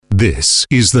This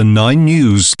is the 9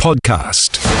 News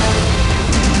podcast.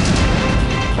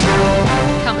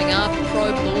 Coming up,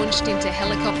 probe launched into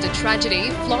helicopter tragedy,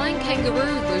 flying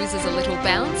kangaroo loses a little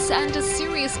bounce, and a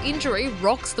serious injury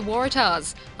rocks the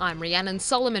Waratahs. I'm Rhiannon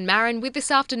Solomon-Marin with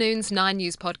this afternoon's 9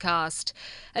 News podcast.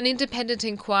 An independent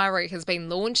inquiry has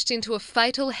been launched into a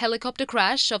fatal helicopter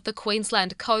crash off the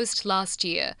Queensland coast last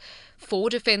year.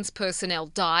 4 Defence personnel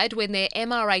died when their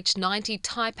MRH-90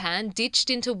 Taipan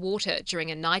ditched into water during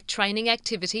a night training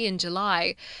activity in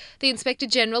July. The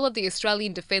Inspector-General of the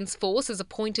Australian Defence Force has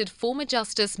appointed former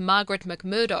Justice Margaret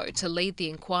McMurdo to lead the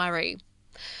inquiry.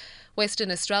 Western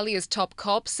Australia's top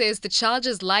cop says the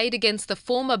charges laid against the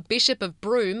former Bishop of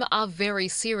Broome are very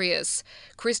serious.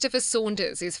 Christopher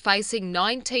Saunders is facing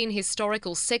 19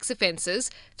 historical sex offences,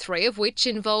 3 of which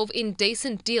involve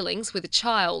indecent dealings with a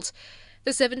child. The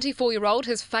 74-year-old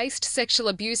has faced sexual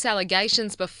abuse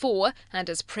allegations before and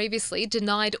has previously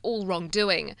denied all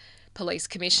wrongdoing. Police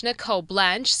Commissioner Cole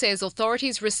Blanche says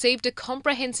authorities received a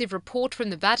comprehensive report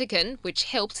from the Vatican which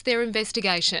helped their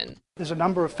investigation. There's a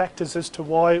number of factors as to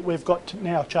why we've got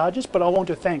now charges, but I want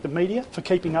to thank the media for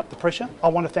keeping up the pressure. I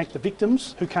want to thank the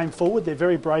victims who came forward. They're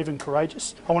very brave and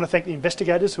courageous. I want to thank the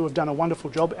investigators who have done a wonderful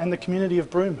job and the community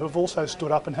of Broome who have also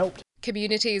stood up and helped.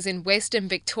 Communities in Western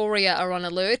Victoria are on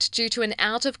alert due to an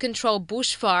out-of-control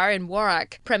bushfire in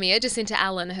Warrak. Premier Jacinta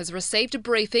Allen has received a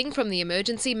briefing from the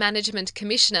Emergency Management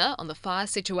Commissioner on the fire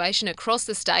situation across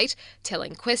the state,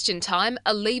 telling Question Time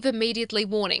a leave immediately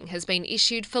warning has been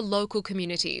issued for local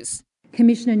communities.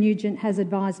 Commissioner Nugent has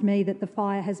advised me that the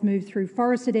fire has moved through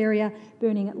forested area,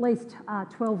 burning at least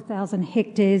 12,000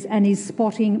 hectares and is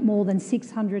spotting more than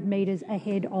 600 metres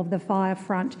ahead of the fire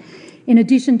front. In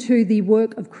addition to the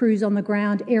work of crews on the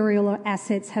ground, aerial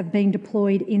assets have been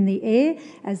deployed in the air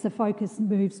as the focus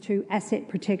moves to asset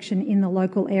protection in the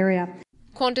local area.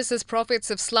 Qantas's profits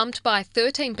have slumped by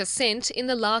 13% in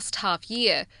the last half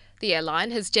year. The airline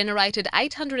has generated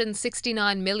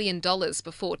 $869 million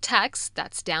before tax.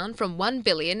 That's down from $1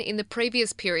 billion in the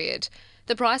previous period.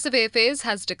 The price of airfares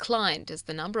has declined as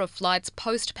the number of flights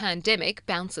post-pandemic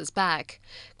bounces back.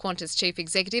 Qantas Chief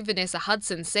Executive Vanessa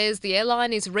Hudson says the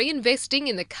airline is reinvesting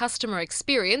in the customer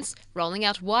experience, rolling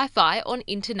out Wi-Fi on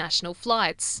international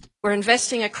flights. We're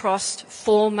investing across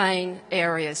 4 main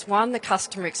areas. 1, the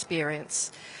customer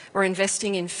experience. We're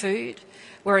investing in food.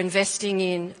 We're investing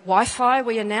in Wi-Fi.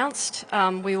 We announced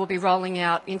we will be rolling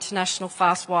out international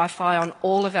fast Wi-Fi on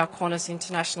all of our Qantas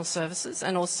international services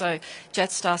and also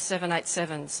Jetstar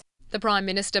 787s. The Prime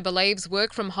Minister believes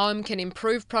work from home can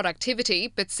improve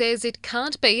productivity but says it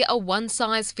can't be a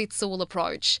one-size-fits-all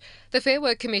approach. The Fair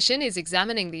Work Commission is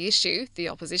examining the issue. The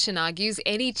opposition argues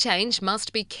any change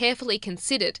must be carefully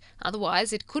considered,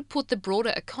 otherwise it could put the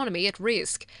broader economy at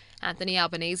risk. Anthony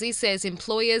Albanese says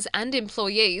employers and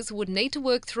employees would need to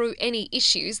work through any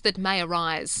issues that may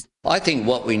arise. I think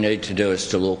what we need to do is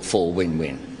to look for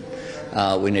win-win.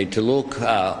 We need to look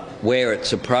where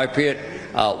it's appropriate,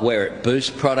 where it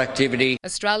boosts productivity.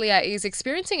 Australia is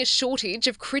experiencing a shortage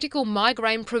of critical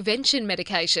migraine prevention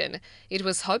medication. It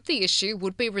was hoped the issue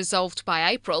would be resolved by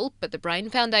April, but the Brain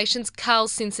Foundation's Carl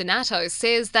Cincinnato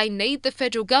says they need the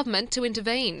federal government to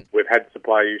intervene. We've had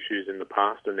supply issues in the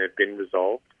past and they've been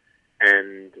resolved,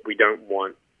 and we don't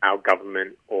want our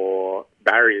government or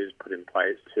barriers put in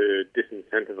place to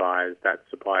disincentivise that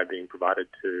supply being provided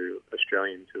to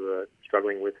Australians who are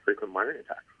struggling with frequent migraine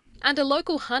attacks. And a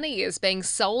local honey is being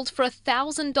sold for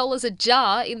 $1,000 a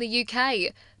jar in the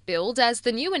UK. Billed as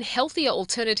the new and healthier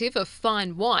alternative of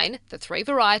fine wine, the 3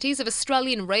 varieties of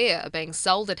Australian Rare are being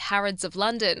sold at Harrods of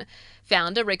London.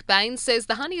 Founder Rick Baines says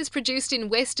the honey is produced in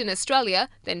Western Australia,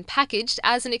 then packaged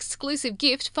as an exclusive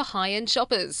gift for high-end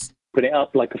shoppers. Put it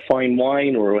up like a fine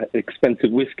wine or an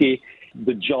expensive whiskey.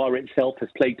 The jar itself is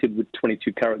plated with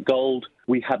 22-karat gold.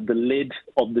 We have the lid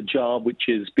of the jar, which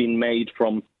has been made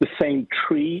from the same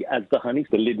tree as the honey.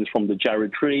 The lid is from the jarrah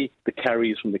tree, the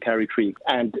carry is from the carry tree,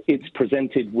 and it's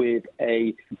presented with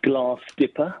a glass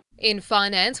dipper. In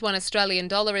finance, $1 Australian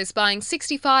is buying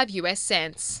 65 US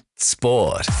cents.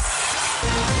 Sport.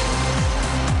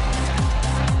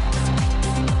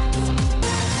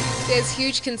 There's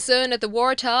huge concern at the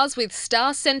Waratahs with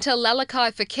star centre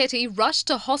Lalakai Foketi rushed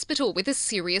to hospital with a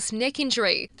serious neck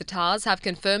injury. The Tars have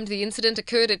confirmed the incident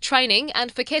occurred at training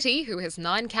and Foketi, who has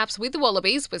 9 caps with the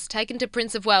Wallabies, was taken to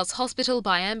Prince of Wales Hospital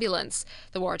by ambulance.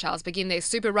 The Waratahs begin their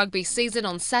Super Rugby season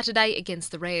on Saturday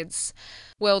against the Reds.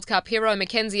 World Cup hero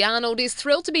Mackenzie Arnold is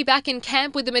thrilled to be back in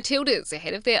camp with the Matildas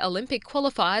ahead of their Olympic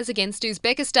qualifiers against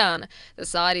Uzbekistan. The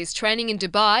side is training in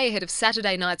Dubai ahead of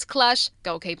Saturday night's clash.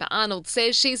 Goalkeeper Arnold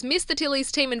says she's missed the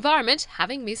Tillies team environment,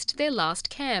 having missed their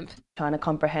last camp. Trying to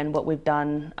comprehend what we've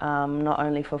done, not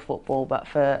only for football but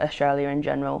for Australia in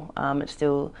general. It's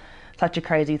still such a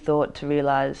crazy thought to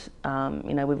realise,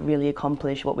 we've really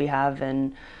accomplished what we have,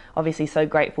 and obviously so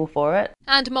grateful for it.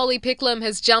 And Molly Picklum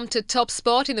has jumped to top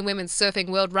spot in the Women's Surfing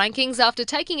World Rankings after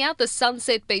taking out the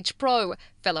Sunset Beach Pro.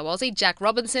 Fellow Aussie Jack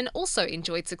Robinson also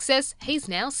enjoyed success. He's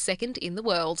now second in the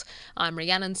world. I'm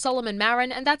Rhiannon Solomon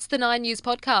Marin, and that's the 9 News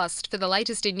podcast. For the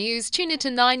latest in news, tune into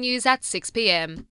 9 News at 6 p.m.